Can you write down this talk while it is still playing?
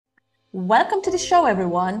Welcome to the show,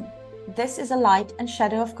 everyone. This is A Light and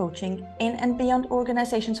Shadow of Coaching in and Beyond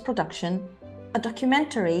Organizations production, a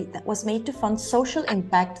documentary that was made to fund social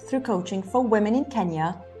impact through coaching for women in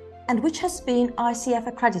Kenya, and which has been ICF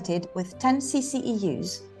accredited with 10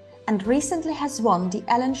 CCEUs, and recently has won the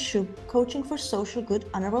Ellen Shub Coaching for Social Good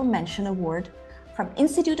Honorable Mention Award from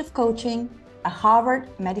Institute of Coaching, a Harvard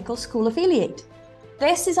Medical School affiliate.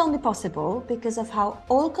 This is only possible because of how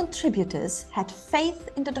all contributors had faith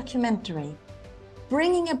in the documentary,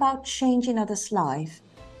 bringing about change in others' life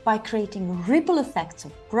by creating ripple effects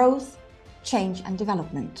of growth, change and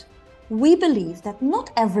development. We believe that not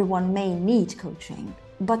everyone may need coaching,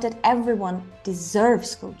 but that everyone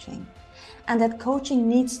deserves coaching, and that coaching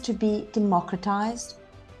needs to be democratized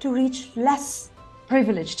to reach less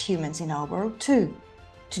privileged humans in our world too.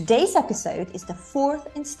 Today's episode is the fourth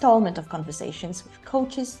installment of conversations with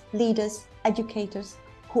coaches, leaders, educators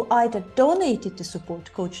who either donated to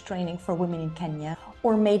support coach training for women in Kenya,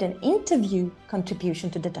 or made an interview contribution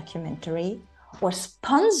to the documentary, or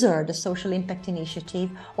sponsor the social impact initiative,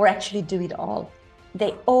 or actually do it all.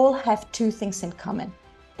 They all have two things in common.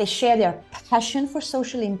 They share their passion for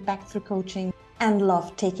social impact through coaching and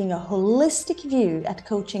love taking a holistic view at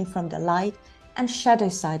coaching from the light and shadow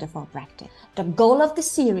side of our practice. The goal of the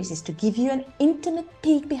series is to give you an intimate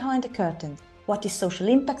peek behind the curtain. What is social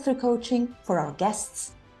impact through coaching for our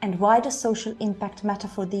guests, and why does social impact matter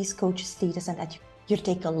for these coaches, leaders and educators? You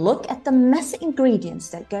take a look at the messy ingredients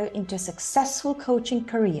that go into a successful coaching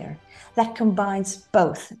career that combines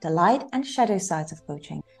both the light and shadow sides of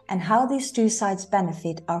coaching, and how these two sides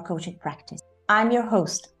benefit our coaching practice. I'm your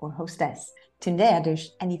host or hostess, Tunde Adush,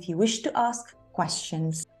 and if you wish to ask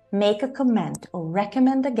questions, make a comment or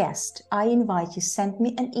recommend a guest, I invite you send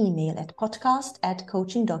me an email at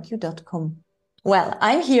podcast@coachingdocu.com. Well,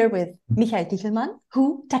 I'm here with Michael Tichelmann,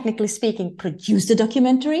 who, technically speaking, produced the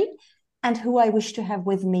documentary, and who I wish to have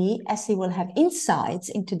with me, as he will have insights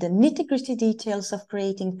into the nitty-gritty details of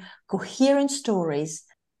creating coherent stories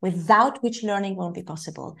without which learning won't be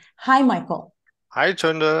possible. Hi, Michael. Hi,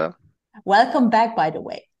 Tunde. Welcome back, by the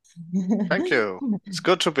way. Thank you. It's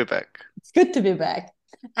good to be back. It's good to be back.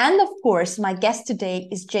 And of course, my guest today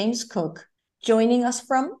is James Cook, joining us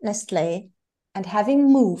from Nestlé and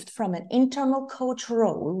having moved from an internal coach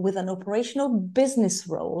role with an operational business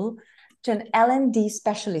role to an L&D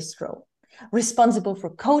specialist role, responsible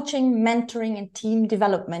for coaching, mentoring, and team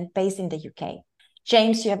development based in the UK.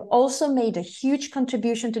 James, you have also made a huge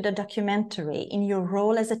contribution to the documentary in your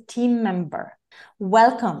role as a team member.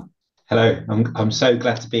 Welcome. Hello, I'm so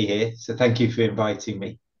glad to be here. So thank you for inviting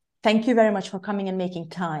me. Thank you very much for coming and making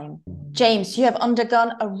time. James, you have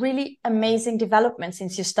undergone a really amazing development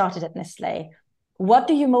since you started at Nestlé. What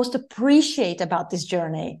do you most appreciate about this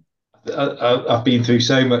journey? I've been through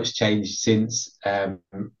so much change since I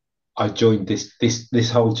joined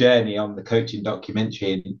this whole journey on the coaching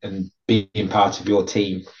documentary and being part of your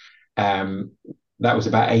team. That was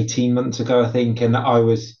about 18 months ago, I think, and I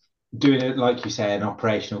was doing it, like you say, an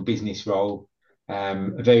operational business role. A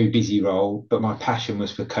very busy role, but my passion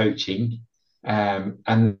was for coaching.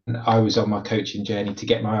 And I was on my coaching journey to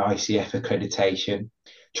get my ICF accreditation,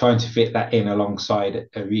 trying to fit that in alongside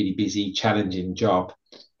a really busy, challenging job,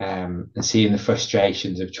 and seeing the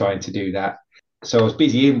frustrations of trying to do that. So I was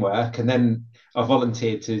busy in work, and then I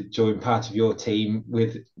volunteered to join part of your team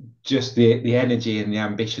with just the energy and the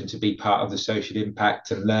ambition to be part of the social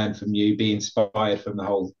impact and learn from you, be inspired from the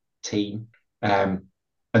whole team.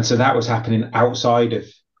 And so that was happening outside of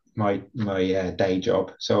my day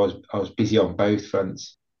job. So I was busy on both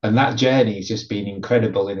fronts, and that journey has just been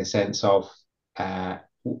incredible in a sense of at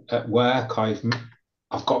work. I've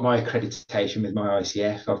got my accreditation with my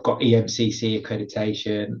ICF. I've got EMCC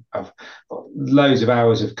accreditation. I've got loads of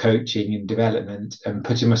hours of coaching and development and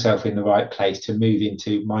putting myself in the right place to move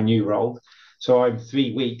into my new role. So I'm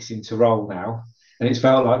 3 weeks into role now, and it's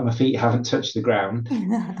felt like my feet haven't touched the ground.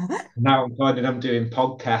 Now I'm finding I'm doing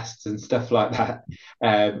podcasts and stuff like that.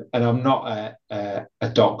 And I'm not a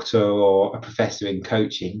doctor or a professor in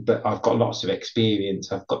coaching, but I've got lots of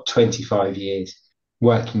experience. I've got 25 years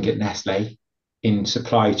working at Nestle in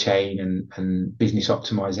supply chain and business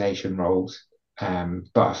optimization roles. But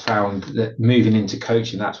I found that moving into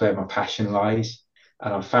coaching, that's where my passion lies.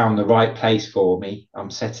 And I found the right place for me.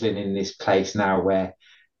 I'm settling in this place now where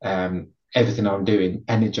everything I'm doing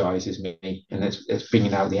energizes me, and it's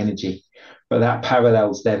bringing out the energy. But that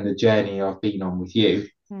parallels then the journey I've been on with you,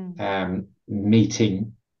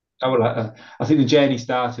 meeting. I think the journey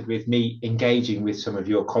started with me engaging with some of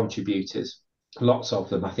your contributors, lots of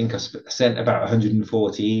them. I think I sent about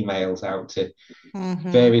 140 emails out to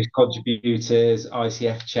various contributors,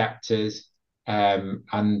 ICF chapters,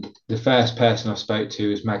 And the first person I spoke to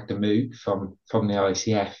was Magda Moog from the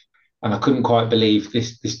ICF, and I couldn't quite believe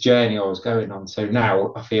this journey I was going on. So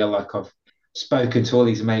now I feel like I've spoken to all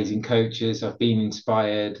these amazing coaches, I've been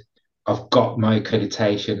inspired, I've got my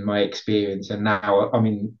accreditation, my experience, and now I'm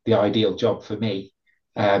in the ideal job for me.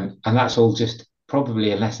 And that's all just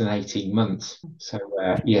probably in less than 18 months. So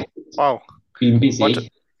yeah, Wow. been What busy.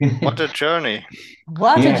 what a journey.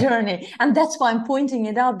 What a Yeah. journey. And that's why I'm pointing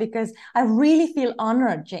it out, because I really feel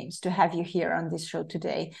honored, James, to have you here on this show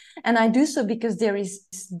today. And I do so because there is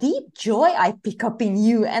this deep joy I pick up in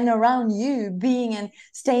you and around you, being and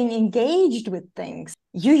staying engaged with things.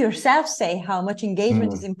 You yourself say how much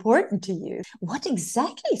engagement is important to you. What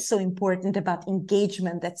exactly is so important about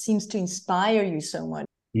engagement that seems to inspire you so much?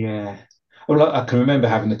 Yeah. Well, I can remember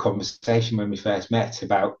having the conversation when we first met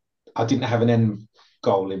about I didn't have an end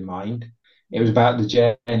goal in mind. It was about the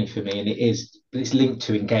journey for me, and it's linked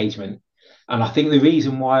to engagement. And I think the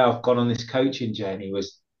reason why I've gone on this coaching journey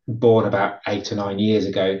was born about 8 or 9 years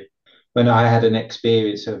ago, when I had an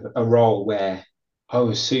experience of a role where I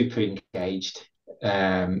was super engaged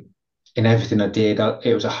in everything I did.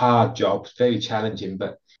 It was a hard job, very challenging,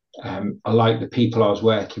 but I liked the people I was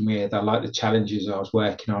working with. I liked the challenges I was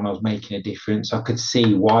working on. I was making a difference. I could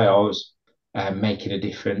see why I was making a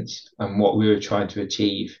difference and what we were trying to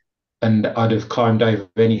achieve. And I'd have climbed over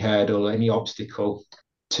any hurdle, any obstacle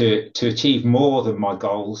to achieve more than my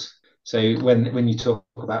goals. So when you talk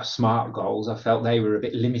about SMART goals, I felt they were a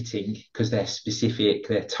bit limiting because they're specific,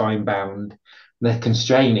 they're time bound, they're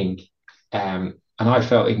constraining, and I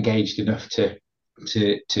felt engaged enough to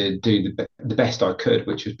do the best I could,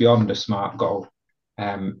 which was beyond a SMART goal.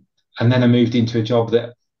 And then I moved into a job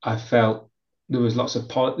that I felt there was lots of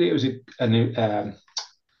it was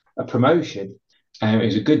a promotion, and it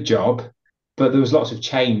was a good job, but there was lots of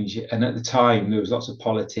change, and at the time there was lots of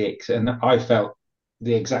politics, and I felt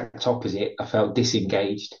the exact opposite. I felt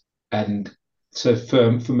disengaged, and so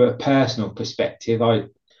from a personal perspective, I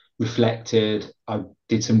reflected. I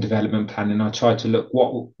did some development planning. I tried to look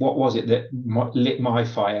what was it that lit my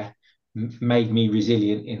fire, made me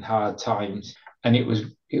resilient in hard times, and it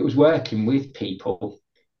was working with people.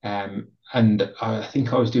 And I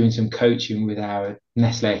think I was doing some coaching with our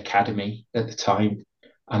Nestle Academy at the time,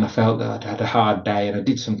 and I felt that I'd had a hard day, and I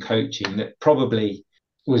did some coaching that probably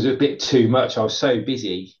was a bit too much. I was so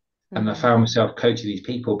busy, and I found myself coaching these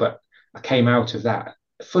people, but I came out of that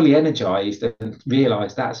fully energized and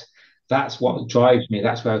realized that's what drives me.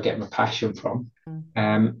 That's where I get my passion from.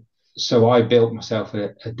 So I built myself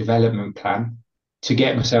a development plan to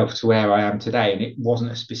get myself to where I am today. And it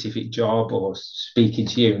wasn't a specific job or speaking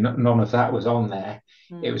to you. None of that was on there.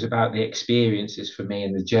 It was about the experiences for me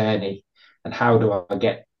and the journey, and how do I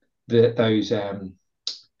get those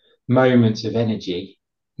moments of energy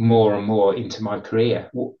more and more into my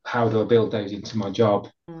career? How do I build those into my job?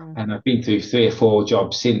 And I've been through 3 or 4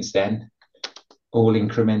 jobs since then, all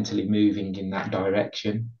incrementally moving in that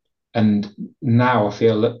direction. And now I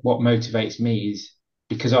feel that what motivates me is,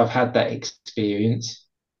 because I've had that experience,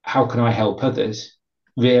 how can I help others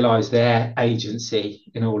realize their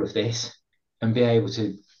agency in all of this and be able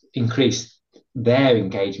to increase their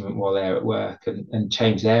engagement while they're at work, and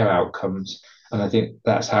change their outcomes? And I think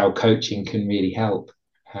that's how coaching can really help.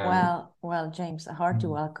 Well, James, a hearty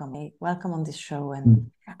welcome. Welcome on this show.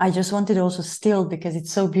 And I just wanted also still, because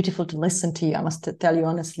it's so beautiful to listen to you, I must tell you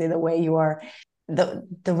honestly, the way you are, the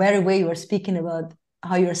very way you are speaking about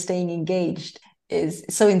how you're staying engaged is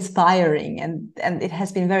so inspiring, and it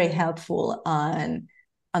has been very helpful on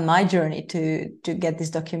my journey to get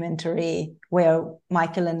this documentary, where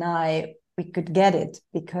Michael and I, we could get it,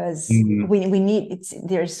 because we need it.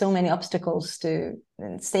 There are so many obstacles to,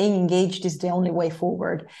 and staying engaged is the only way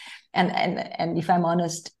forward. And if I'm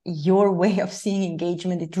honest, your way of seeing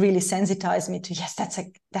engagement, it really sensitized me to, yes,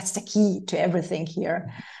 that's the key to everything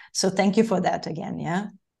here. So thank you for that again.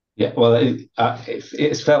 Yeah, well,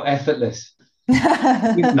 it's felt effortless.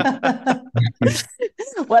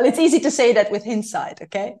 Well, it's easy to say that with hindsight,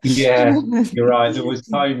 okay? Yeah, you're right. There was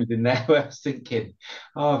times in there where I was thinking,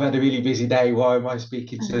 oh, I've had a really busy day. Why am I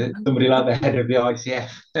speaking to somebody like the head of the ICF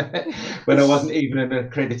when I wasn't even an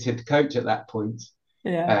accredited coach at that point?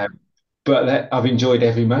 Yeah. But I've enjoyed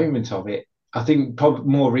every moment of it. I think probably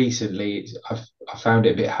more recently, I found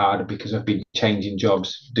it a bit harder because I've been changing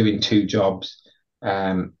jobs, doing 2 jobs,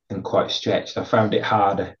 and quite stretched. I found it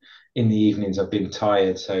harder in the evenings. I've been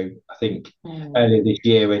tired. So I think earlier this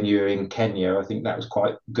year, when you were in Kenya, I think that was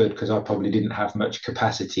quite good, because I probably didn't have much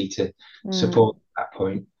capacity to support at that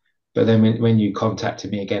point. But then when you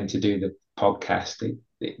contacted me again to do the podcast,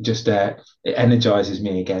 it just it energizes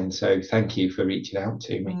me again. So thank you for reaching out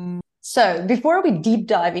to me. So before we deep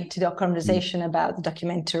dive into the conversation about the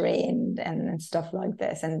documentary and stuff like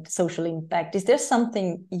this and social impact, is there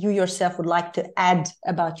something you yourself would like to add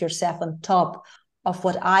about yourself on top of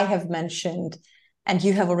what I have mentioned and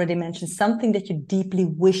you have already mentioned, something that you deeply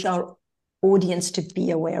wish our audience to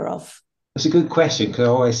be aware of? It's a good question, because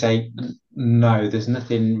I always say no, there's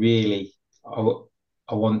nothing really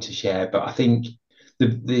I want to share, but I think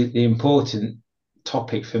the important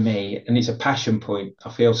topic for me, and it's a passion point,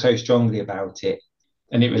 I feel so strongly about it,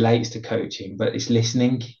 and it relates to coaching, but it's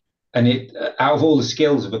listening. And it, out of all the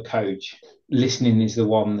skills of a coach, listening is the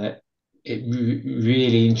one that it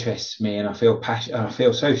really interests me, and I feel passion, I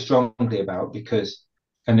feel so strongly about, because,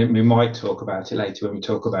 and then we might talk about it later when we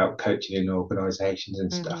talk about coaching in organizations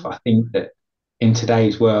and stuff. I think that in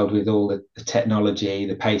today's world, with all the technology,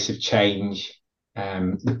 the pace of change,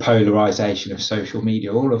 the polarization of social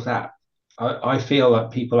media, all of that, I feel that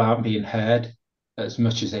people aren't being heard as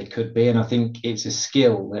much as they could be. And I think it's a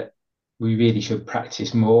skill that we really should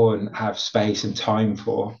practice more and have space and time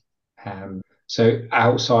for. So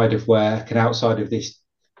outside of work and outside of this,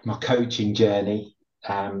 my coaching journey,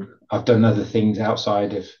 I've done other things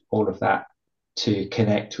outside of all of that to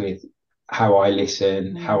connect with how I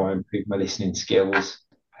listen, how I improve my listening skills.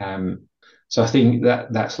 So I think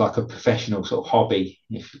that that's like a professional sort of hobby,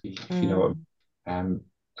 if you know what I mean.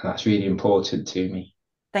 And that's really important to me.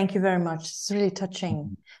 Thank you very much. It's really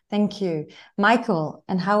touching. Thank you. Michael,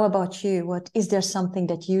 and how about you? Is there something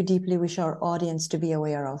that you deeply wish our audience to be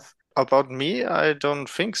aware of? About me, I don't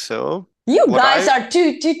think so. You guys are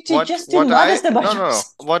too modest about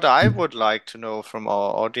yourself. What I would like to know from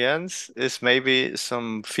our audience is maybe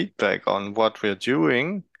some feedback on what we're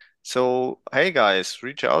doing. So, hey guys,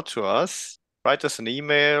 reach out to us, write us an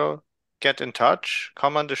email, get in touch,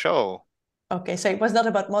 come on the show. Okay, so it was not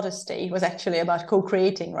about modesty, it was actually about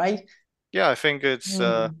co-creating, right? Yeah, I think it's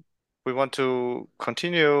we want to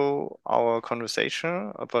continue our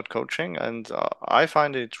conversation about coaching, and I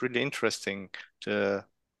find it really interesting. The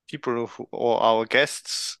people or our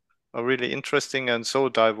guests are really interesting and so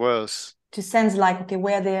diverse. To sense like, okay,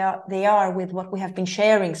 where they are with what we have been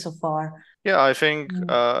sharing so far. Yeah, I think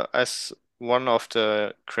as one of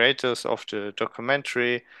the creators of the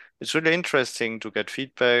documentary, it's really interesting to get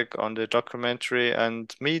feedback on the documentary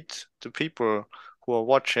and meet the people who are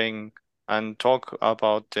watching and talk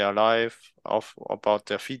about their life, about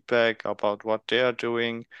their feedback, about what they are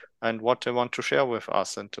doing and what they want to share with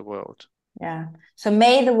us and the world. Yeah. So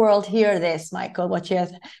may the world hear this, Michael, what you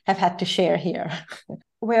have had to share here.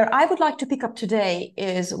 Where I would like to pick up today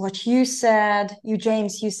is what you said,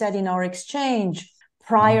 James, you said in our exchange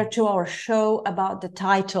prior to our show about the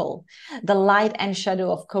title, The Light and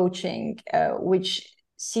Shadow of Coaching, which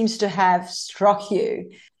seems to have struck you.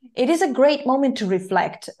 It is a great moment to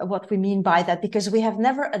reflect what we mean by that, because we have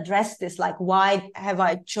never addressed this, like, why have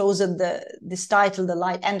I chosen this title, The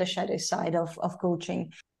Light and the Shadow Side of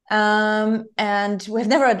coaching? And we've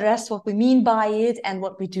never addressed what we mean by it and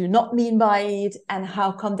what we do not mean by it, and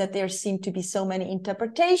how come that there seem to be so many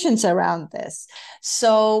interpretations around this.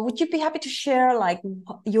 So would you be happy to share like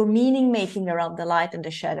your meaning making around the light and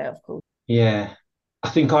the shadow of coaching? Yeah, I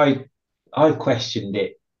think I questioned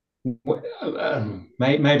it.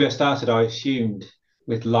 Maybe I assumed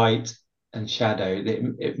with light and shadow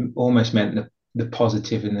that it almost meant the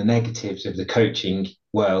positive and the negatives of the coaching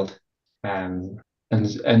world. And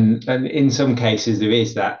in some cases there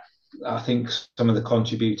is that. I think some of the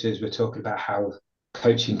contributors were talking about how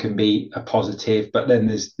coaching can be a positive, but then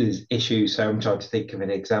there's issues. So I'm trying to think of an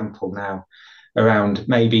example now around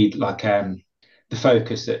maybe like the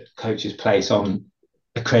focus that coaches place on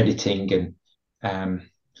accrediting and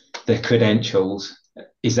their credentials.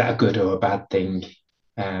 Is that a good or a bad thing?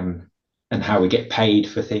 And how we get paid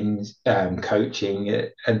for things, coaching,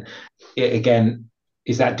 and again,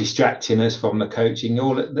 is that distracting us from the coaching?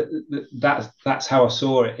 That's how I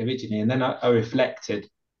saw it originally, and then I reflected,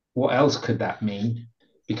 what else could that mean?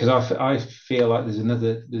 Because I feel like there's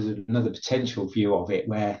another potential view of it,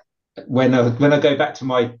 where when I go back to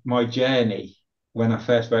my journey, when I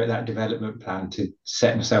first wrote that development plan to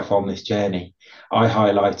set myself on this journey, I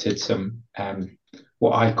highlighted some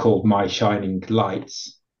what I called my shining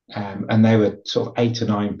lights, and they were sort of 8 or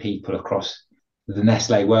 9 people across the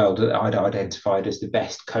Nestle world that I'd identified as the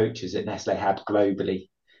best coaches that Nestle had globally.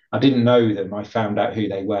 I didn't know them. I found out who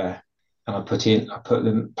they were, and I put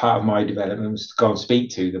them, part of my development was to go and speak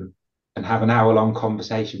to them and have an hour-long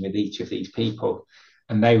conversation with each of these people.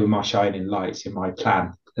 And they were my shining lights in my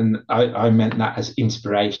plan. And I meant that as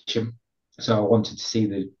inspiration. So I wanted to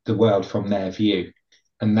see the world from their view.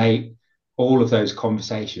 And all of those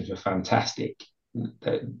conversations were fantastic.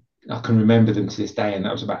 I can remember them to this day, and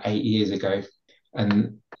that was about 8 years ago.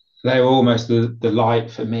 And they were almost the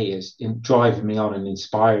light for me, as in driving me on and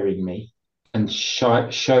inspiring me and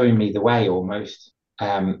showing me the way almost.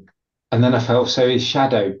 And then I felt, so is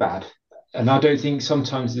shadow bad? And I don't think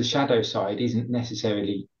sometimes the shadow side isn't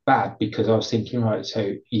necessarily bad, because I was thinking, right,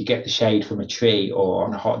 so you get the shade from a tree, or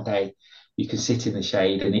on a hot day, you can sit in the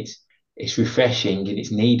shade, and it's refreshing and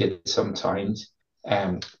it's needed sometimes.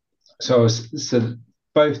 Um, so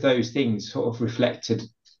both those things sort of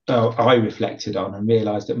I reflected on and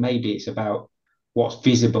realized that maybe it's about what's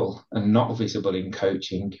visible and not visible in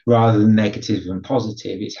coaching, rather than negative and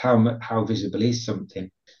positive. It's how visible is something,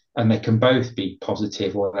 and they can both be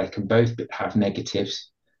positive, or they can both have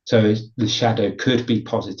negatives. So the shadow could be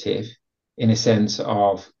positive in a sense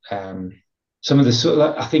of some of the sort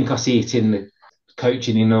of, I think I see it in the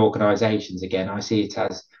coaching in organizations. Again, I see it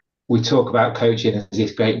as, we talk about coaching as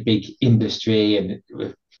this great big industry, and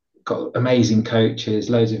we've got amazing coaches,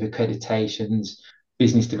 loads of accreditations,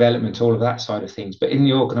 business development, all of that side of things. But in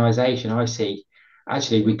the organization, I see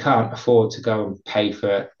actually we can't afford to go and pay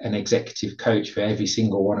for an executive coach for every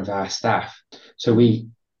single one of our staff. So we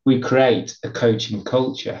create a coaching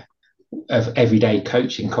culture of everyday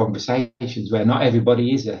coaching conversations where not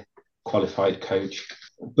everybody is a qualified coach,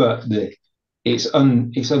 but it's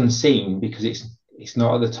unseen because it's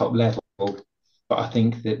not at the top level. But I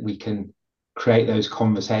think that we can create those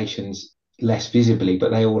conversations less visibly, but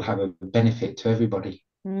they all have a benefit to everybody.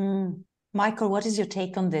 Michael, what is your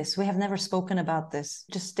take on this? We have never spoken about this,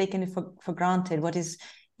 just taken it for granted. What is,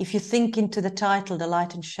 if you think into the title, The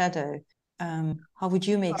Light and Shadow, how would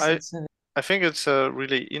you make sense of it? I think it's a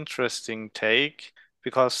really interesting take,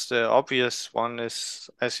 because the obvious one is,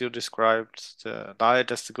 as you described, the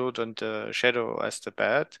light as the good and the shadow as the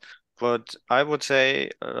bad. But I would say,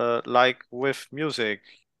 like with music,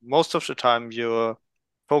 most of the time you're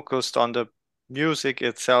focused on the music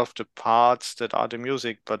itself, the parts that are the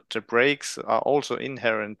music, but the breaks are also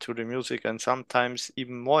inherent to the music, and sometimes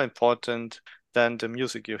even more important than the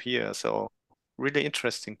music you hear. So really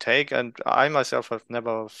interesting take, and I myself have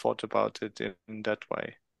never thought about it in that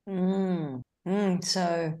way.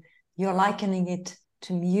 So you're likening it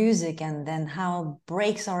to music, and then how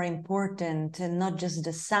breaks are important, and not just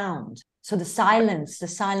the sound. So the silence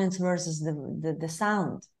versus the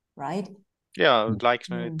sound, right? Yeah,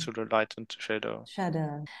 likening it to the light and the shadow.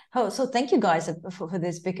 Oh, so thank you guys for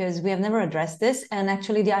this, because we have never addressed this, and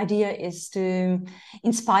actually the idea is to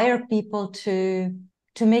inspire people to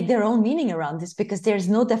make their own meaning around this, because there's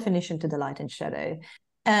no definition to the light and shadow.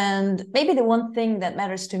 And maybe the one thing that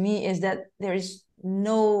matters to me is that there is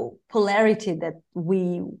no polarity that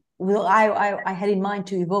I had in mind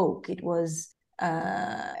to evoke. It was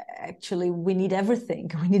actually, we need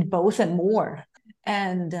everything. We need both and more.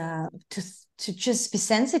 And to just be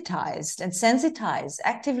sensitized and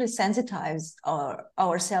actively sensitize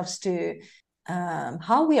ourselves to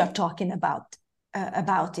how we are talking about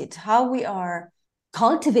it, how we are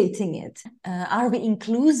cultivating it. Are we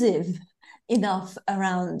inclusive enough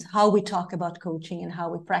around how we talk about coaching and how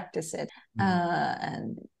we practice it?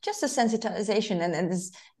 And just a sensitization. And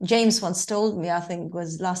as James once told me, I think it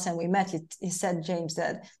was last time we met, he said, James,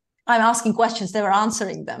 that I'm asking questions, they were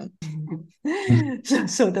answering them.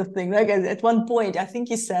 Sort of thing. Like at one point, I think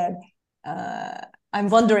he said, I'm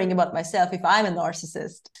wondering about myself if I'm a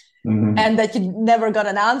narcissist. And that you never got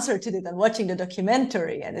an answer to it and watching the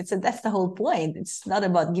documentary. And that's the whole point. It's not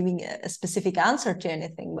about giving a specific answer to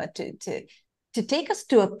anything, but to take us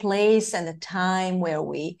to a place and a time where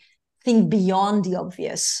we think beyond the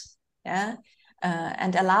obvious,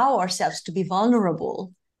 and allow ourselves to be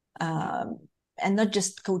vulnerable. And not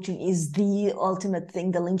just coaching is the ultimate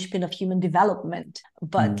thing, the linchpin of human development,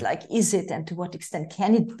 but like, is it, and to what extent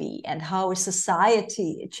can it be, and how is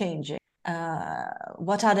society changing?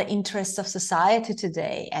 What are the interests of society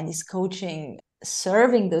today, and is coaching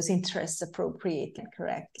serving those interests appropriate and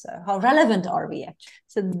correct? So how relevant are we actually?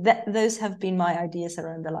 So those have been my ideas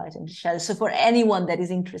around the light and the shadow. So for anyone that is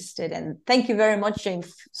interested, and thank you very much,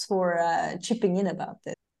 James, for chipping in about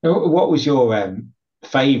this. What was your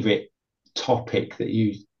favorite topic that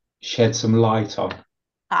you shed some light on?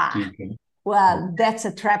 Well, that's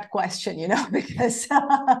a trap question,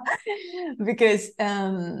 because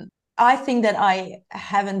I think that I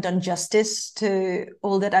haven't done justice to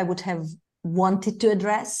all that I would have wanted to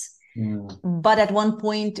address. But at one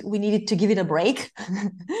point we needed to give it a break.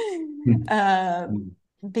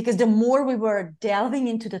 Because the more we were delving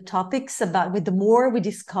into the topics the more we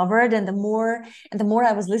discovered, and the more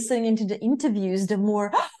I was listening into the interviews, the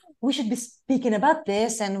more we should be speaking about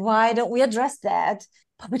this, and why don't we address that?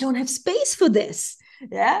 But we don't have space for this.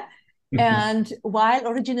 And while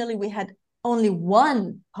originally we had only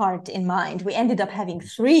one part in mind, we ended up having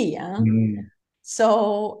three.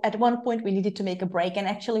 So at one point we needed to make a break. And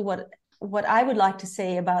actually what I would like to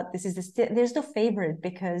say about this is there's no favorite,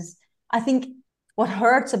 because I think what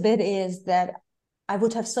hurts a bit is that I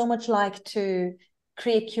would have so much liked to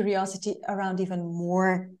create curiosity around even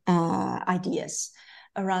more ideas,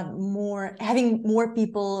 around having more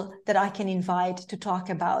people that I can invite to talk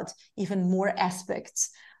about even more aspects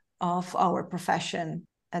of our profession.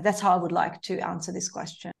 That's how I would like to answer this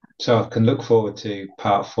question. So I can look forward to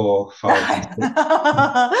part 4, 5, and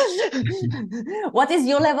 6. What is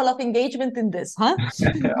your level of engagement in this, huh?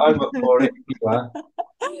 I'm up for it. You are.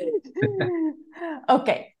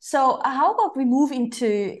 Okay, so how about we move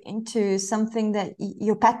into something that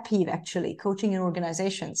your pet peeve, actually, coaching in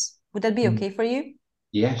organizations. Would that be okay for you?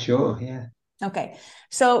 Yeah, sure. Yeah. Okay,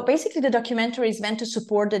 so basically the documentary is meant to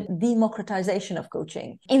support the democratization of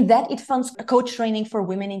coaching, in that it funds coach training for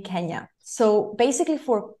women in Kenya. So basically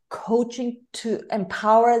for coaching to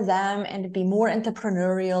empower them and be more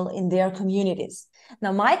entrepreneurial in their communities.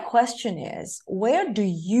 Now, my question is, where do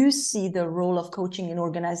you see the role of coaching in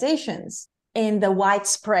organizations in the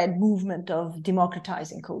widespread movement of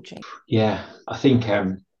democratizing coaching? Yeah, I think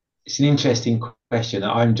it's an interesting question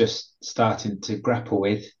that I'm just starting to grapple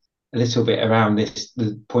with a little bit around this,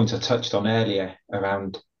 the point I touched on earlier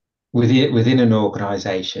around within an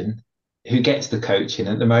organization, who gets the coaching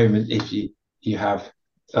at the moment. If you have,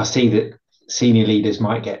 I see that senior leaders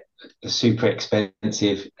might get a super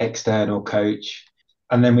expensive external coach,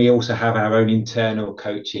 and then we also have our own internal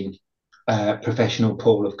coaching professional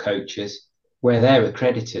pool of coaches where they're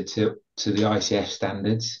accredited to the ICF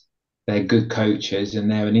standards. They're good coaches and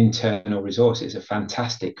they're an internal resource. It's a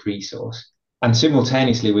fantastic resource. And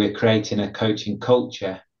simultaneously, we're creating a coaching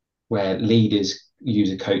culture where leaders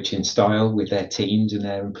use a coaching style with their teams and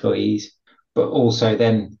their employees, but also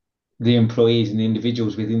then the employees and the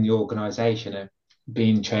individuals within the organization are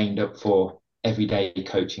being trained up for everyday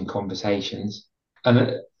coaching conversations.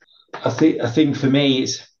 And I think for me,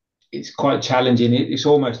 it's quite challenging. It's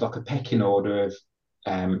almost like a pecking order of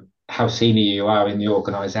how senior you are in the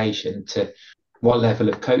organisation to what level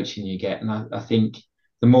of coaching you get. And I think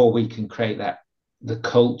the more we can create the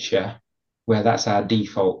culture where that's our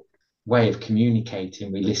default way of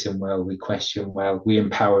communicating, we listen well, we question well, we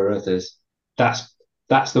empower others. That's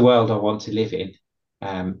the world I want to live in.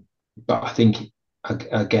 But I think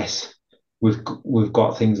I guess we've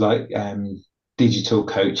got things like digital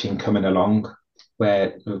coaching coming along,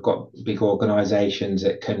 where we've got big organisations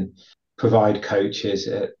that can provide coaches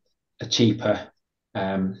at a cheaper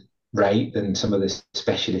rate than some of the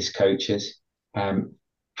specialist coaches.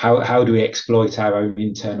 How do we exploit our own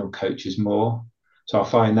internal coaches more? So I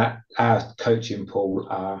find that our coaching pool,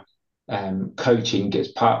 our coaching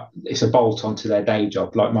it's a bolt onto their day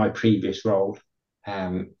job, like my previous role.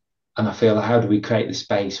 And I feel, how do we create the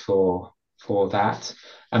space for that?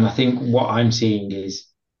 And I think what I'm seeing is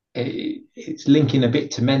it's linking a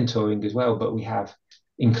bit to mentoring as well, but we have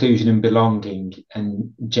inclusion and belonging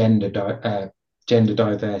and gender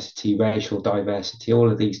diversity, racial diversity, all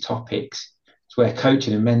of these topics. It's where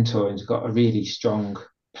coaching and mentoring has got a really strong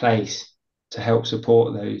place to help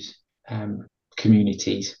support those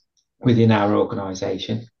communities within our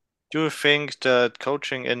organisation. Do you think that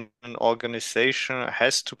coaching in an organization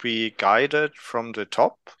has to be guided from the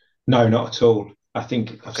top? No, not at all. I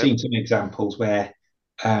think I've seen some examples where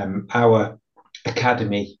our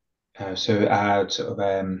academy, so our sort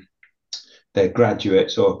of their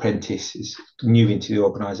graduates or apprentices new into the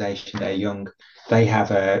organisation, they're young, they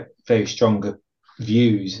have a very strong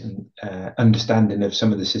views and understanding of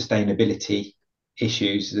some of the sustainability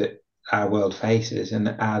issues that our world faces,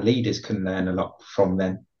 and our leaders can learn a lot from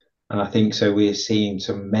them. And I think so we're seeing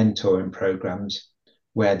some mentoring programs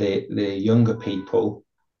where the younger people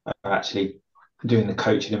are actually doing the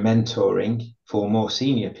coaching and mentoring for more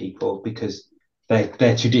senior people, because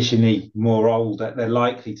they're traditionally more older, they're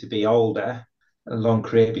likely to be older, a long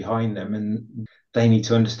career behind them, and they need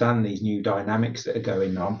to understand these new dynamics that are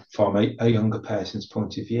going on from a younger person's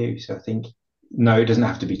point of view. So I think, no, it doesn't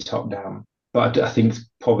have to be top down, but I think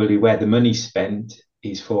probably where the money's spent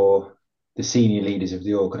is for the senior leaders of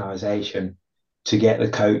the organisation to get the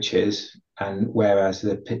coaches, and whereas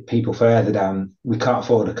the people further down, we can't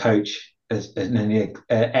afford a coach as an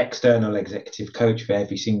external executive coach for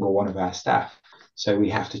every single one of our staff. So we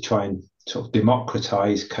have to try and sort of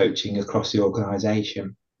democratize coaching across the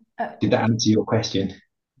organization. Did that answer your question?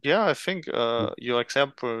 Yeah, I think your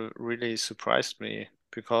example really surprised me,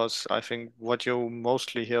 because I think what you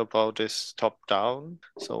mostly hear about is top down,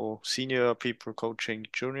 so senior people coaching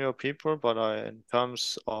junior people, but in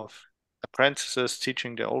terms of apprentices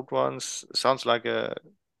teaching the old ones. Sounds like a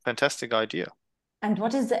fantastic idea. And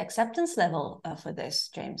what is the acceptance level for this,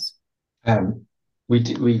 James? We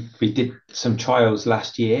did some trials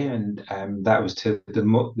last year, and that was to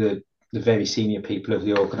the very senior people of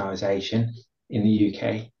the organisation in the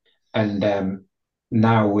UK, and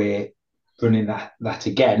now we're running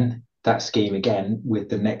that scheme again with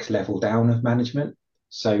the next level down of management.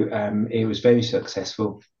 So it was very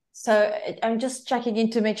successful. So I'm just checking in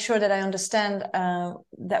to make sure that I understand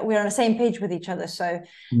that we're on the same page with each other. So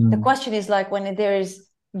the question is like when there is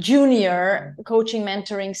junior coaching,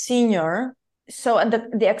 mentoring, senior. So and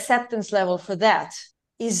the acceptance level for that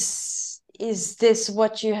is this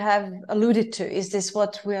what you have alluded to? Is this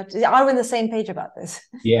what are we on the same page about this?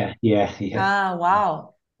 Yeah. Ah,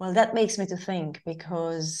 wow. Well, that makes me to think,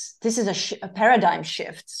 because this is a paradigm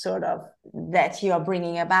shift sort of that you are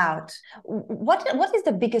bringing about. What is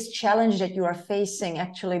the biggest challenge that you are facing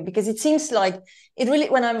actually? Because it seems like it really,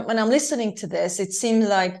 when I'm listening to this, it seems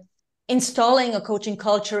like installing a coaching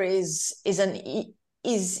culture is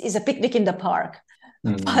a picnic in the park.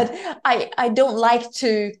 But I don't like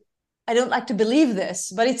to believe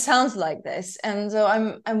this, but it sounds like this. And so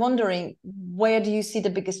I'm wondering, where do you see the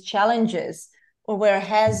biggest challenges, or where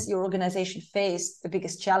has your organization faced the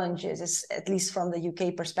biggest challenges, at least from the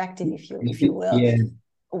UK perspective, if you will,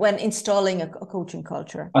 when installing a coaching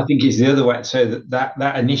culture? I think it's the other way. So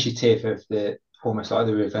that initiative of the almost like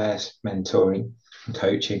the reverse mentoring and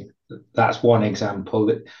coaching, that's one example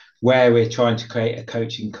that where we're trying to create a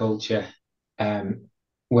coaching culture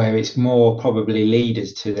where it's more probably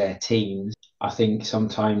leaders to their teams. I think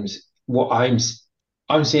sometimes what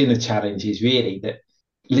I'm seeing the challenge is really that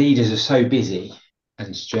leaders are so busy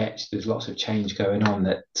and stretched. There's lots of change going on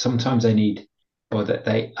that sometimes they need, or that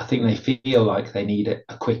I think they feel like they need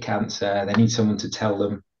a quick answer. They need someone to tell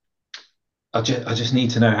them, I just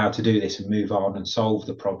need to know how to do this and move on and solve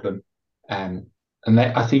the problem.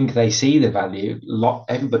 I think they see the value.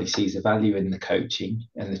 Everybody sees the value in the coaching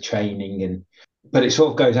and the training, but it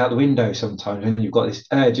sort of goes out the window sometimes when you've got this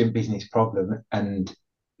urgent business problem, and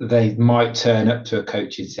they might turn up to a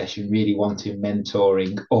coaching session really wanting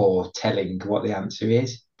mentoring or telling what the answer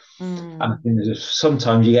is. And I think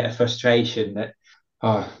sometimes you get a frustration that,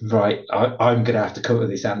 oh, right, I'm going to have to come up with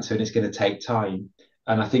this answer and it's going to take time.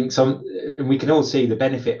 And I think we can all see the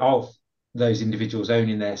benefit of those individuals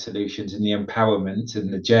owning their solutions and the empowerment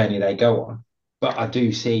and the journey they go on. But I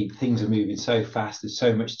do see things are moving so fast. There's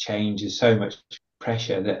so much change. There's so much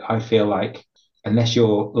pressure that I feel like unless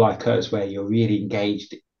you're like us, where you're really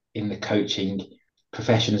engaged in the coaching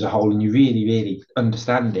profession as a whole and you really, really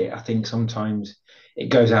understand it, I think sometimes it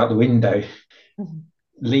goes out the window.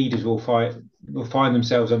 Leaders will find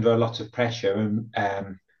themselves under a lot of pressure,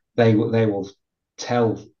 and they will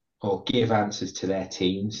tell or give answers to their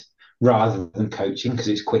teams rather than coaching because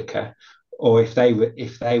it's quicker. Or if they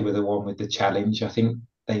were the one with the challenge, I think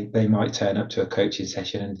they might turn up to a coaching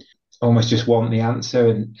session and almost just want the answer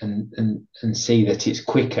and see that it's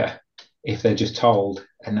quicker if they're just told.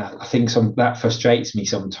 And I think that frustrates me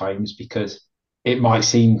sometimes because it might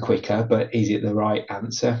seem quicker, but is it the right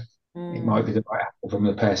answer? It might be the right answer from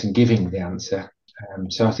the person giving the answer.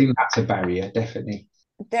 So I think that's a barrier, definitely.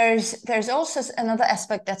 There's also another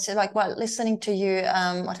aspect that's like, while listening to you,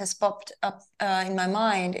 what has popped up in my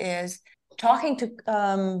mind is talking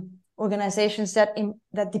to organizations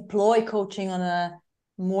that deploy coaching in a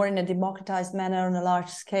democratized manner on a large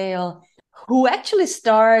scale, who actually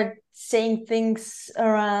start saying things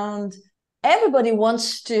around, everybody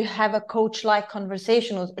wants to have a coach-like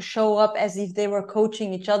conversation or show up as if they were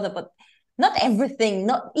coaching each other, but not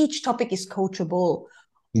each topic is coachable.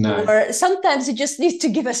 No. Or sometimes you just need to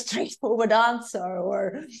give a straightforward answer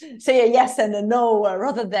or say a yes and a no,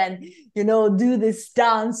 rather than, do this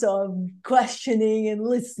dance of questioning and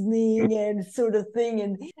listening and sort of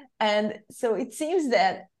thing. And so it seems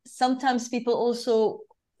that sometimes people also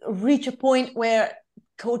reach a point where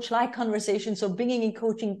coach-like conversations or bringing in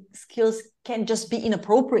coaching skills can just be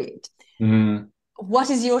inappropriate. What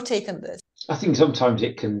is your take on this? I think sometimes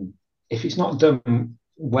it can, if it's not done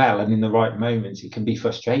well and in the right moments, it can be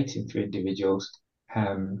frustrating for individuals.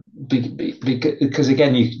 Because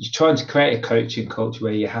again, you're trying to create a coaching culture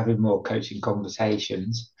where you're having more coaching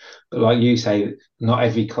conversations. But like you say, not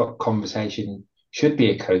every conversation should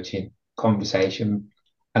be a coaching conversation.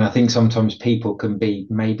 And I think sometimes people can be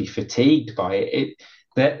maybe fatigued by it.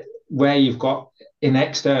 That where you've got in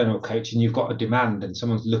external coaching, you've got a demand and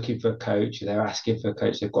someone's looking for a coach, they're asking for a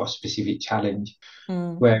coach, they've got a specific challenge.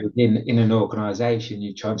 Where in an organisation,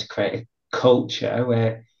 you're trying to create a culture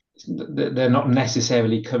where they're not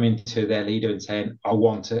necessarily coming to their leader and saying, I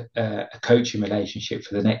want a coaching relationship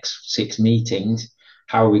for the next 6 meetings.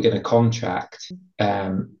 How are we going to contract?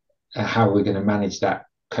 How are we going to manage that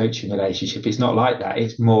coaching relationship? It's not like that.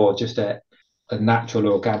 It's more just a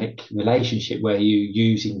natural, organic relationship where you're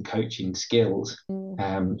using coaching skills.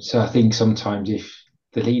 So I think sometimes if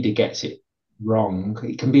the leader gets it wrong,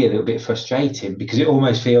 it can be a little bit frustrating, because it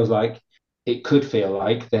almost feels like, it could feel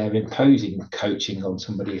like they're imposing coaching on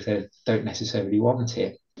somebody if they don't necessarily want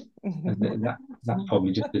it. And that's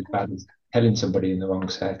probably just as bad as telling somebody in the wrong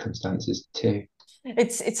circumstances too.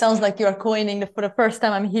 It sounds like you are coining for the first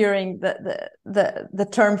time I'm hearing the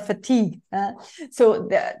term fatigue. So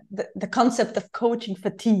the concept of coaching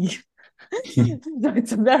fatigue.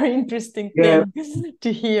 It's a very interesting thing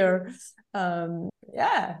to hear.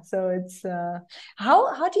 So it's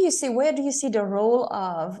how do you see, where do you see the role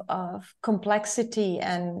of complexity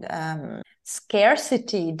and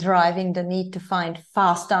scarcity driving the need to find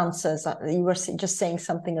fast answers? You were just saying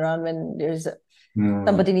something around when there's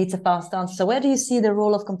somebody needs a fast answer. So where do you see the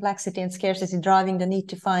role of complexity and scarcity driving the need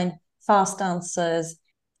to find fast answers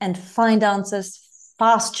and find answers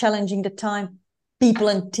fast, challenging the time people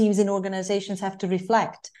and teams in organizations have to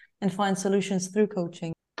reflect and find solutions through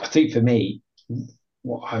coaching? I think for me,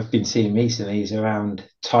 what I've been seeing recently is around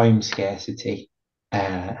time scarcity,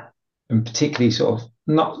 and particularly sort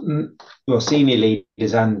of senior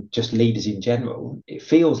leaders and just leaders in general. It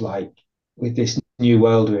feels like with this new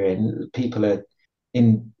world we're in, people are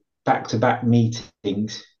in back-to-back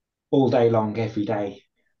meetings all day long, every day.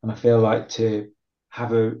 And I feel like to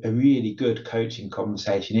have a really good coaching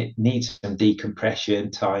conversation, it needs some decompression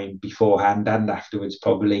time beforehand and afterwards,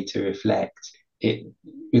 probably, to reflect. It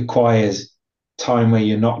requires time where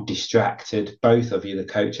you're not distracted, both of you, the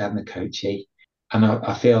coach and the coachee. And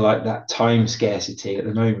I feel like that time scarcity at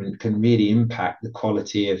the moment can really impact the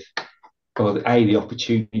quality of, or the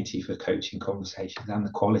opportunity for coaching conversations and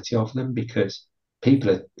the quality of them, because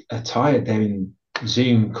people are tired. They're in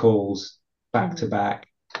Zoom calls back to back,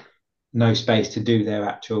 no space to do their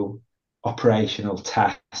actual operational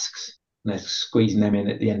tasks, and they're squeezing them in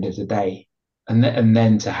at the end of the day. And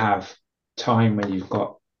then to have time where you've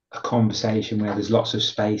got a conversation where there's lots of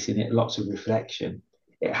space in it, lots of reflection.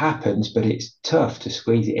 It happens, but it's tough to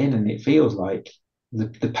squeeze it in, and it feels like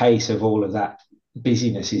the pace of all of that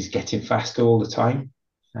busyness is getting faster all the time.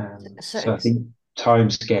 So I think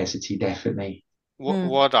time scarcity, definitely.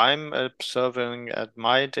 What I'm observing at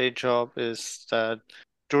my day job is that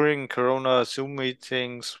during Corona, Zoom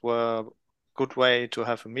meetings were a good way to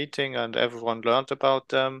have a meeting and everyone learned about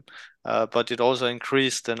them. But it also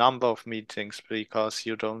increased the number of meetings because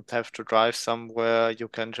you don't have to drive somewhere. You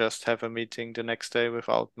can just have a meeting the next day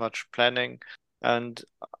without much planning. And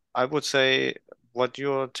I would say what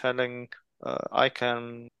you're telling, I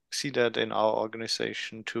can see that in our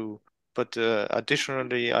organization too. But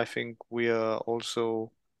additionally, I think we are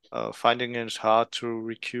also finding it hard to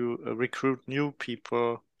recruit new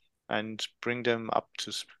people and bring them up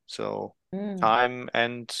to so time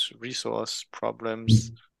and resource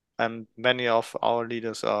problems. And many of our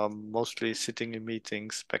leaders are mostly sitting in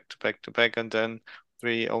meetings back to back to back, and then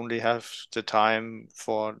we only have the time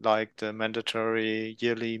for like the mandatory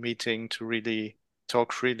yearly meeting to really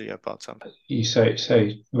talk freely about something. So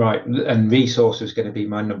right, and resource is going to be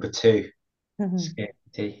my number 2.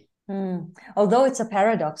 Scarcity. Although it's a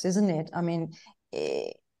paradox, isn't it? I mean,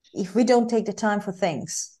 if we don't take the time for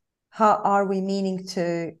things, how are we meaning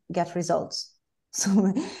to get results?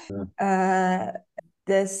 So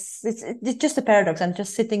it's just a paradox. I'm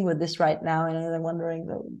just sitting with this right now, and I'm wondering,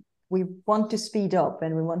 we want to speed up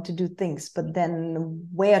and we want to do things, but then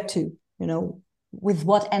where to, with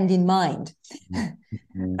what end in mind?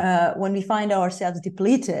 When we find ourselves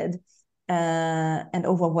depleted and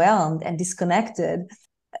overwhelmed and disconnected,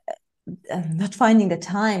 not finding the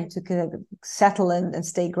time to kind of settle and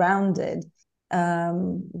stay grounded,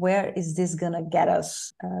 where is this going to get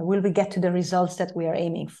us? Will we get to the results that we are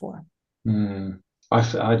aiming for?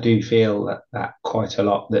 I do feel that quite a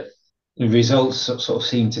lot, that the results sort of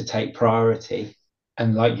seem to take priority.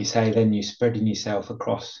 And like you say, then you're spreading yourself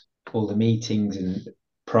across all the meetings and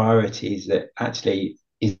priorities, that actually,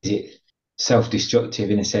 is it self-destructive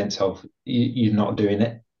in a sense of you're not doing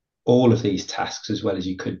it, all of these tasks as well as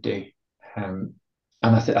you could do. And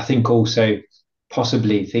I think also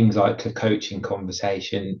possibly things like a coaching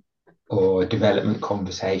conversation or a development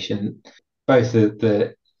conversation, both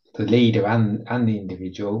the leader and the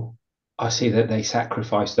individual, I see that they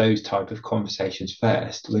sacrifice those type of conversations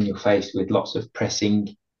first when you're faced with lots of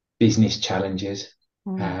pressing business challenges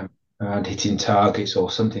around hitting targets, or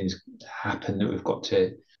something's happened that we've got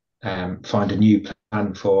to find a new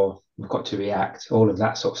plan for, we've got to react, all of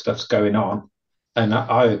that sort of stuff's going on. And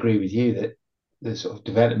I agree with you that the sort of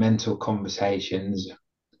developmental conversations,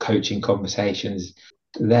 coaching conversations,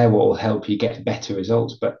 they're what will help you get better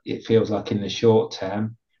results. But it feels like in the short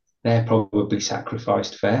term, they're probably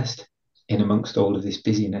sacrificed first in amongst all of this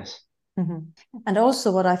busyness. Mm-hmm. And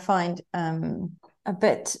also what I find a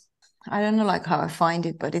bit, I don't know like how I find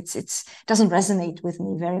it, but it doesn't resonate with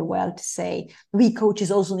me very well to say we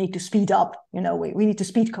coaches also need to speed up. We need to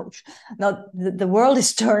speed coach. Now the world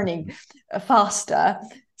is turning faster,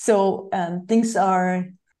 so things are,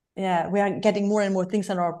 we are getting more and more things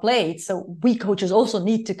on our plate. So we coaches also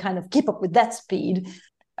need to kind of keep up with that speed.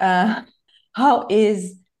 How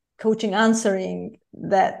is coaching answering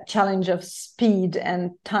that challenge of speed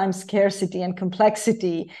and time scarcity and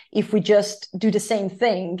complexity if we just do the same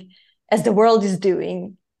thing as the world is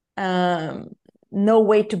doing? No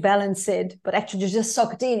way to balance it, but actually just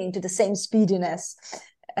sucked into the same speediness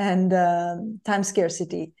and time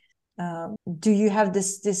scarcity. Do you have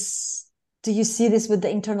this? Do you see this with the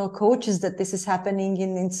internal coaches, that this is happening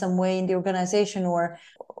in some way in the organization, or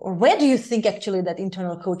where do you think actually that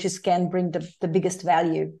internal coaches can bring the biggest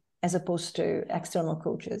value as opposed to external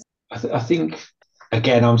coaches? I think,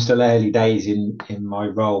 again, I'm still early days in my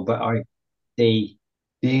role, but I see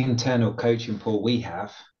the internal coaching pool we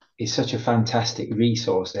have is such a fantastic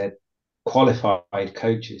resource. They're qualified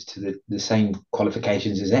coaches to the same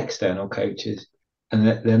qualifications as external coaches, and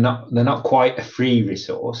they're not quite a free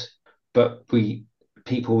resource, but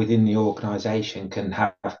people within the organisation can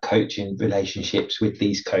have coaching relationships with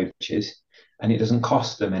these coaches, and it doesn't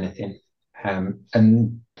cost them anything.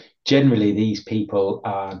 And generally, these people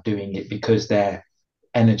are doing it because they're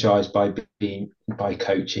energized by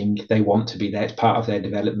coaching. They want to be there. It's part of their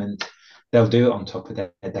development. They'll do it on top of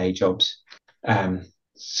their day jobs.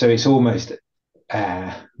 So it's almost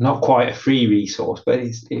not quite a free resource, but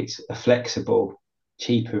it's a flexible,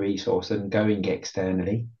 cheaper resource than going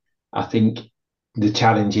externally. I think the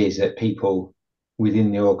challenge is that people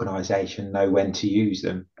within the organisation know when to use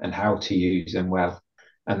them and how to use them well,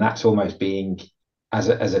 and that's almost being, as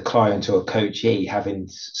a client or a coachee, having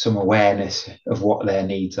some awareness of what their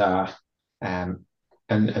needs are, and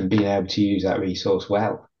being able to use that resource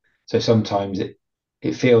well. So sometimes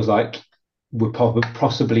it feels like we're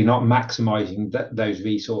possibly not maximising those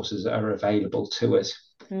resources that are available to us,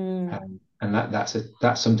 and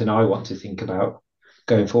that's something I want to think about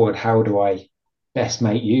going forward. How do I best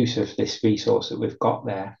make use of this resource that we've got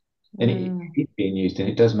there? And it's being used, and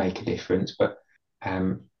it does make a difference, but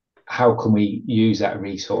how can we use that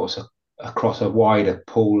resource across a wider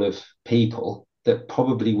pool of people that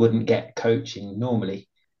probably wouldn't get coaching normally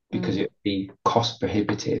because it would be cost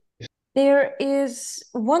prohibitive? There is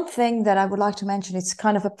one thing that I would like to mention. It's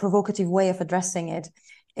kind of a provocative way of addressing it,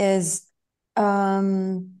 is I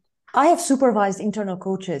have supervised internal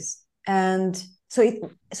coaches, and so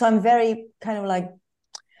I'm very kind of like,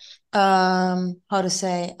 how to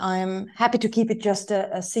say, I'm happy to keep it just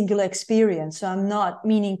a singular experience. So I'm not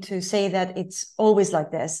meaning to say that it's always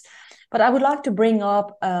like this, but I would like to bring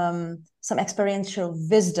up some experiential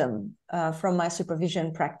wisdom from my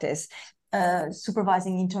supervision practice,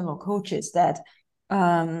 supervising internal coaches, that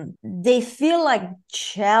they feel like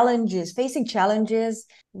facing challenges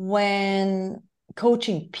when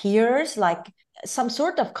coaching peers, like some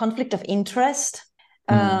sort of conflict of interest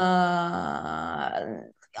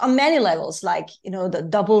on many levels, like the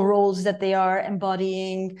double roles that they are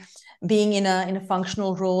embodying, being in a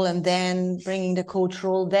functional role and then bringing the coach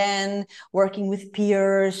role, then working with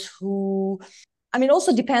peers who, I mean,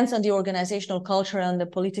 also depends on the organizational culture and the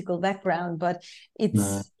political background, but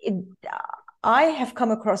I have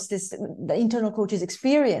come across the internal coaches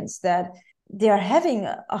experience that they are having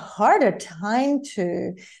a harder time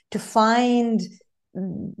to find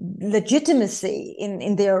legitimacy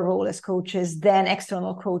in their role as coaches than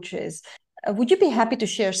external coaches. Would you be happy to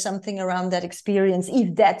share something around that experience,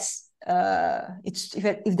 if that's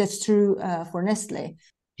if that's true for Nestlé?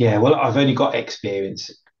 Yeah, well, I've only got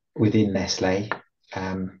experience within Nestlé,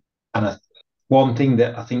 one thing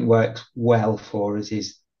that I think works well for us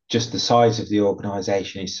is just the size of the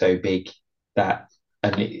organisation is so big that,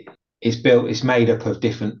 and it's made up of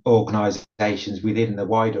different organisations within the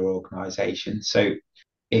wider organisation. So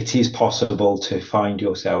it is possible to find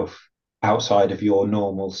yourself outside of your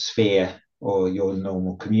normal sphere or your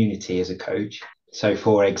normal community as a coach. So,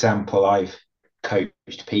 for example, I've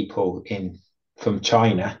coached people from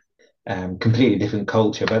China, completely different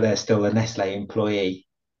culture, but they're still a Nestlé employee,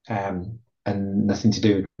 and nothing to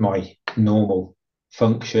do with my normal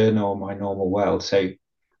function or my normal world. So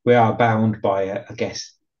we are bound by, I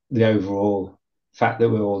guess, the overall fact that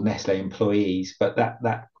we're all Nestle employees, but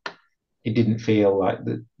that it didn't feel like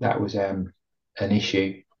that was an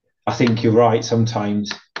issue. I think you're right.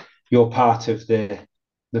 Sometimes you're part of the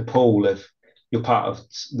pool of you're part of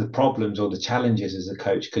the problems or the challenges as a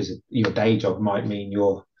coach, because your day job might mean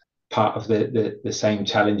you're part of the same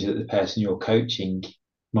challenge that the person you're coaching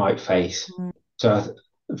might face. Mm. So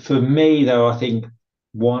for me, though, I think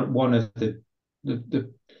one of the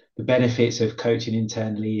benefits of coaching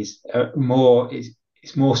internally is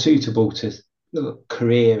it's more suitable to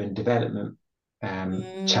career and development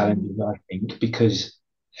challenges, I think, because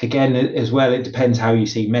again, as well, it depends how you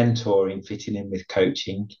see mentoring fitting in with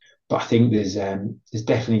coaching. But I think there's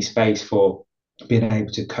definitely space for being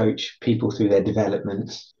able to coach people through their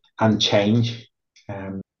development and change.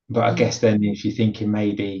 But I guess then if you're thinking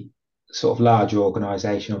maybe sort of larger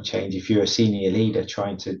organisational change, if you're a senior leader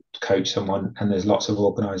trying to coach someone and there's lots of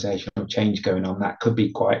organisational change going on, that could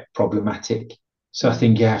be quite problematic. So I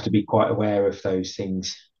think you have to be quite aware of those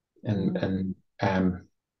things and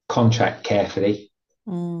contract carefully.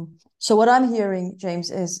 So what I'm hearing,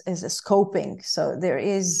 James, is a scoping. So there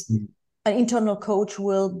is an internal coach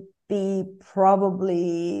will be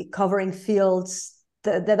probably covering fields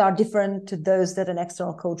that are different to those that an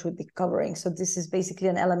external coach would be covering. So this is basically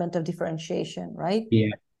an element of differentiation, right?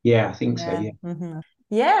 Yeah, I think so. Yeah. Mm-hmm.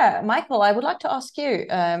 Yeah, Michael, I would like to ask you,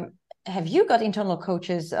 have you got internal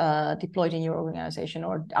coaches deployed in your organization,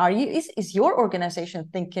 or is your organization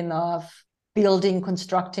thinking of building,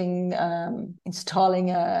 constructing, installing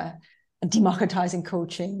democratizing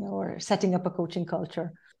coaching or setting up a coaching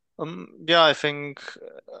culture? Yeah, I think,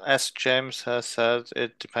 as James has said,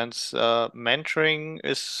 it depends. Mentoring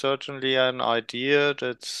is certainly an idea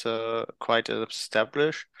that's quite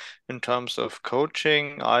established. In terms of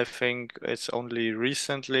coaching, I think it's only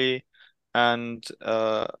recently, and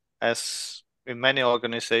as in many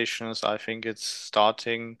organizations, I think it's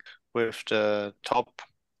starting with the top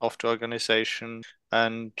of the organization,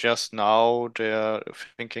 and just now they're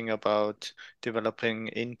thinking about developing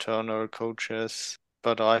internal coaches.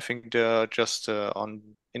 But I think they're just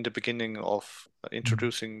in the beginning of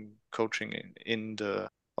introducing coaching in the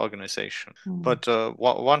organization. But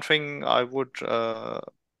one thing I'm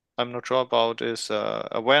not sure about is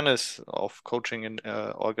awareness of coaching in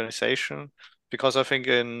organization, because I think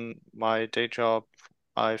in my day job,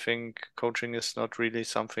 I think coaching is not really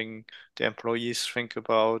something the employees think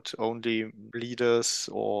about. Only leaders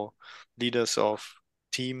or leaders of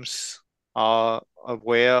teams are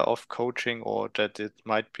aware of coaching or that it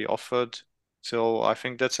might be offered. So I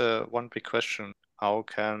think that's one big question. How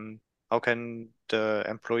can the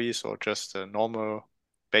employees or just the normal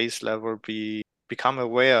base level become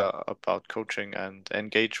aware about coaching and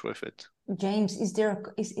engage with it? James, is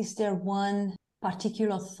there one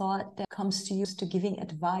particular thought that comes to you to giving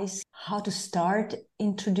advice how to start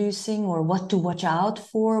introducing or what to watch out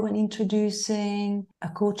for when introducing a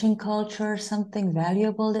coaching culture, something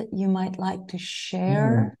valuable that you might like to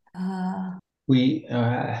share? I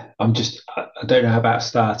don't know about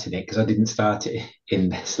starting it because I didn't start it in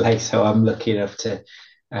Nestle, so I'm lucky enough to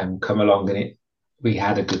come along, and we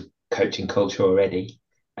had a good coaching culture already.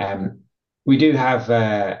 We do have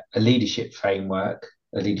a leadership framework,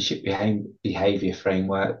 a leadership behavior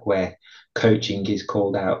framework where coaching is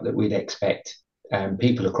called out, that we'd expect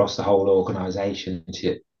people across the whole organization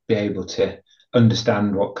to be able to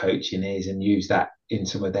understand what coaching is and use that in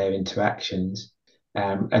some of their interactions.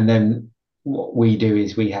 And then what we do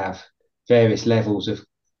is we have various levels of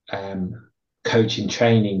coaching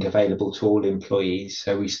training available to all employees.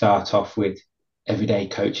 So we start off with everyday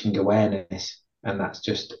coaching awareness, and that's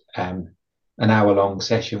just an hour-long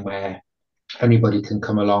session where anybody can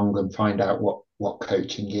come along and find out what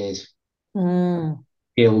coaching is,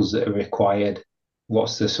 skills that are required,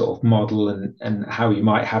 what's the sort of model, and how you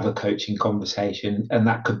might have a coaching conversation. And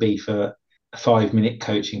that could be for a 5-minute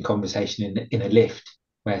coaching conversation in a lift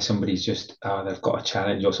where somebody's just they've got a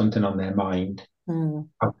challenge or something on their mind.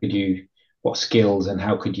 What skills and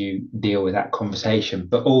how could you deal with that conversation,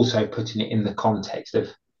 but also putting it in the context of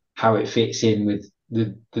how it fits in with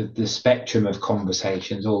the spectrum of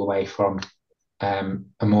conversations, all the way from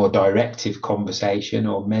a more directive conversation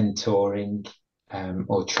or mentoring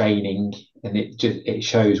or training, and it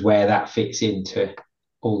shows where that fits into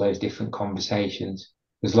all those different conversations.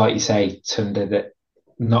 Because like you say, Tunda, that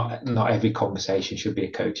not every conversation should be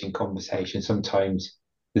a coaching conversation. Sometimes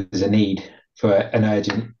there's a need for an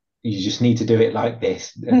urgent, you just need to do it like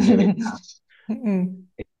this and do it now.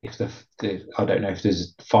 If I don't know if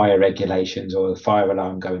there's fire regulations or the fire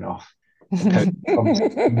alarm going off, might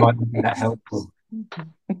not be that helpful.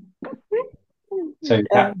 So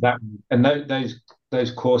that and those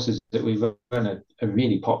those courses that we run are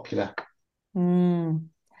really popular.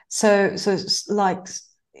 So like,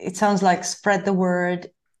 it sounds like spread the word,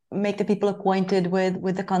 make the people acquainted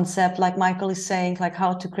with the concept, like Michael is saying, like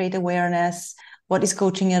how to create awareness, what is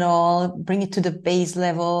coaching at all, bring it to the base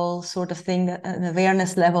level sort of thing, an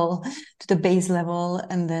awareness level to the base level,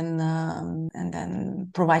 and then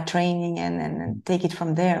provide training and take it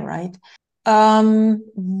from there, right?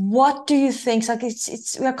 What do you think? So like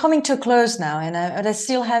we're coming to a close now, and I'm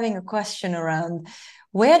still having a question around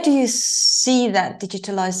where do you see that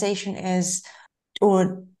digitalization is,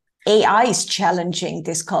 or AI is challenging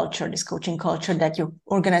this culture, this coaching culture that your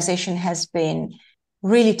organization has been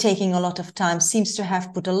really taking a lot of time, seems to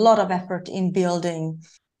have put a lot of effort in building.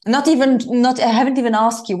 I haven't even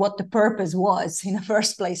asked you what the purpose was in the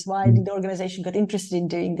first place. Why did the organization get interested in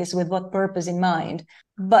doing this? With what purpose in mind?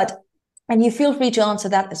 And you feel free to answer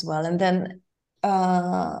that as well. And then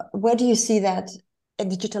where do you see that a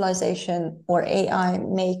digitalization or AI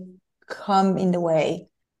may come in the way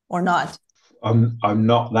or not? I'm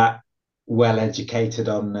not that well educated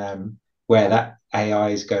on where that AI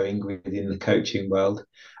is going within the coaching world.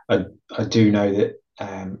 I do know that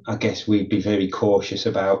I guess we'd be very cautious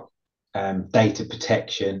about data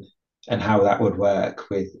protection and how that would work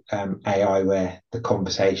with AI, where the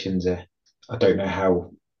conversations are, I don't know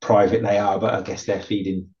how private they are, but I guess they're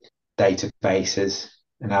feeding databases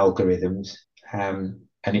and algorithms, and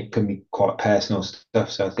it can be quite personal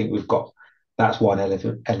stuff. So I think that's one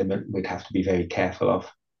element we'd have to be very careful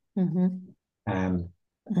of.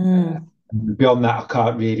 Beyond that, I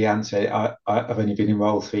can't really answer it. I've only been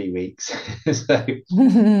enrolled 3 weeks, so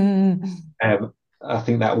I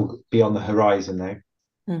think that will be on the horizon though.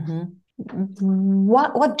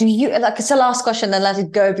 What do you like? It's the last question, then let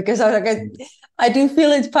it go, because I do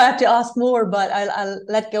feel inspired to ask more, but I'll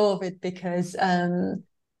let go of it because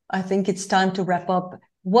I think it's time to wrap up.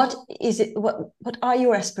 What is it? What are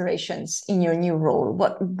your aspirations in your new role?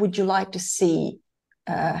 What would you like to see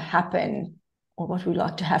happen, or what would you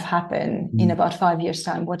like to have happen in about 5 years'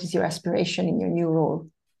 time? What is your aspiration in your new role?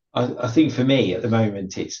 I think for me at the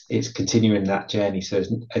moment, it's continuing that journey. So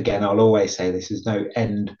again, I'll always say this: there's no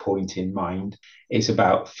end point in mind. It's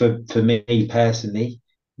about for me personally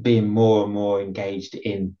being more and more engaged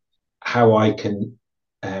in how I can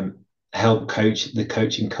help coach the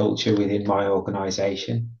coaching culture within my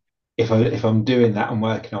organisation. If I'm doing that and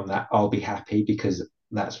working on that, I'll be happy because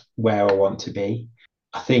that's where I want to be.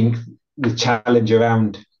 I think the challenge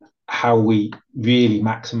around how we really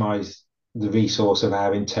maximise the resource of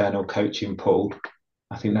our internal coaching pool,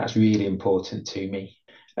 I think that's really important to me.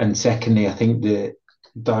 And secondly, I think the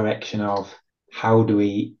direction of how do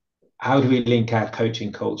we link our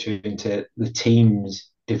coaching culture into the team's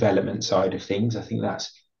development side of things. I think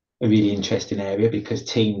that's a really interesting area because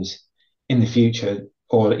teams in the future,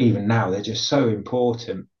 or even now, they're just so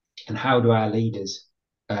important. And how do our leaders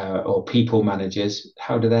or people managers,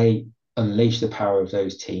 how do they unleash the power of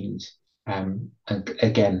those teams? And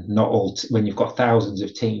again, not all, when you've got thousands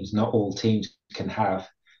of teams, not all teams can have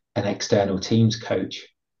an external teams coach.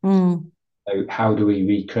 So how do we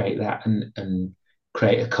recreate that and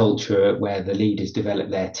create a culture where the leaders develop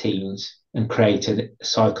their teams and create a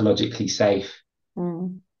psychologically safe,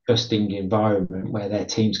 trusting environment where their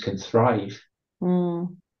teams can thrive? Great.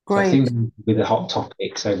 So I think will be the hot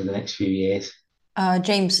topics over the next few years.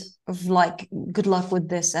 James, good luck with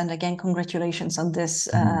this, and again, congratulations on this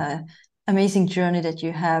amazing journey that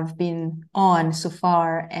you have been on so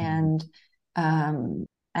far, and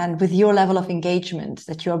with your level of engagement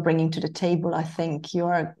that you are bringing to the table, I think you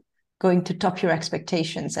are going to top your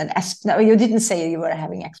expectations. And no, you didn't say you were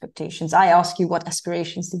having expectations. I asked you what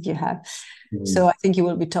aspirations did you have. So I think you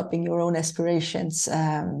will be topping your own aspirations.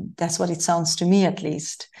 That's what it sounds to me, at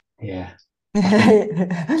least. Yeah. yeah.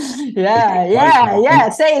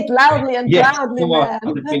 Say it loudly and proudly, man.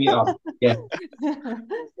 I'll bring it on. Yeah.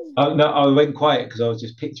 No, I went quiet because I was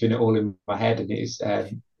just picturing it all in my head, and it's a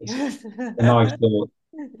nice thought.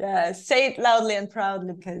 Yeah, say it loudly and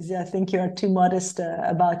proudly, because I think you are too modest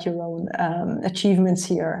about your own achievements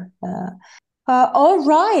here. All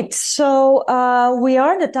right, so we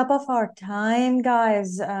are at the top of our time,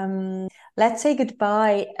 guys. Let's say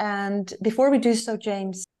goodbye. And before we do so,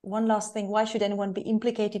 James, one last thing. Why should anyone be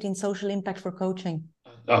implicated in social impact for coaching?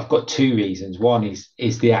 I've got 2 reasons. One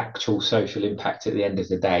is the actual social impact at the end of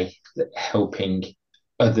the day, that helping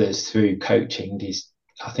others through coaching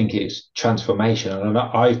I think it's transformational. And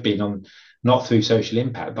I've been on, not through social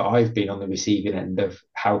impact, but I've been on the receiving end of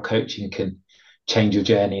how coaching can change your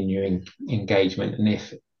journey and your engagement. And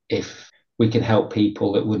if we can help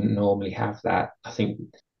people that wouldn't normally have that, I think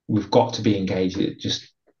we've got to be engaged. Just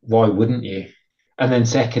why wouldn't you? And then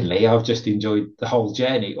secondly, I've just enjoyed the whole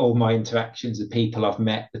journey, all my interactions, the people I've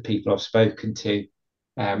met, the people I've spoken to,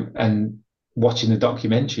 and watching the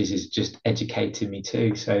documentaries is just educating me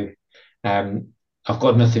too. So I've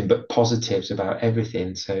got nothing but positives about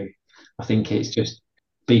everything. So I think it's just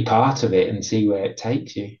be part of it and see where it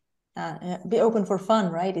takes you. Yeah. Be open for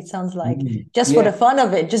fun, right? It sounds like just Yeah. for the fun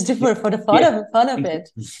of it, just for the fun of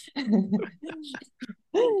it.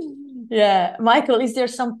 Yeah, Michael, is there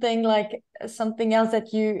something else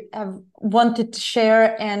that you have wanted to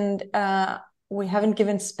share and we haven't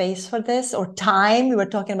given space for this, or time? We were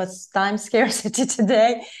talking about time scarcity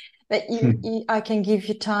today, but I can give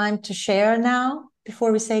you time to share now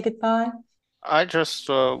before we say goodbye. I just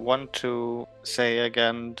want to say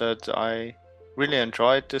again that I really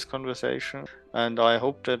enjoyed this conversation, and I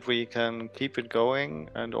hope that we can keep it going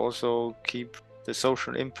and also keep the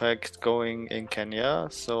social impact going in Kenya.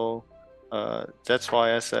 So that's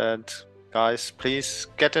why I said, guys, please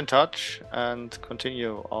get in touch and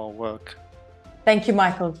continue our work. Thank you,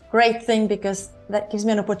 Michael. Great thing, because that gives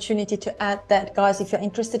me an opportunity to add that, guys, if you're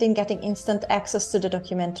interested in getting instant access to the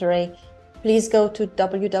documentary, please go to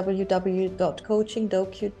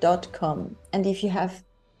www.coachingdocu.com. And if you have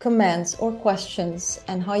comments or questions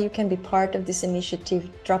and how you can be part of this initiative,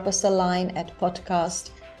 drop us a line at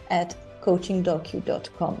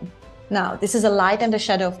podcast@coachingdocu.com. Now, this is A Light and a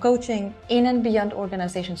Shadow of Coaching in and Beyond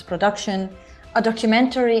Organizations production, a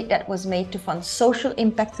documentary that was made to fund social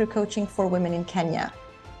impact through coaching for women in Kenya.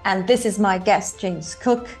 And this is my guest, James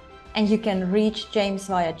Cook, and you can reach James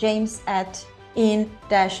via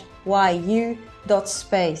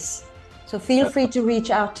james@in-yu.space. So feel free to reach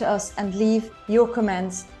out to us and leave your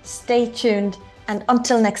comments. Stay tuned, and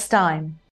until next time.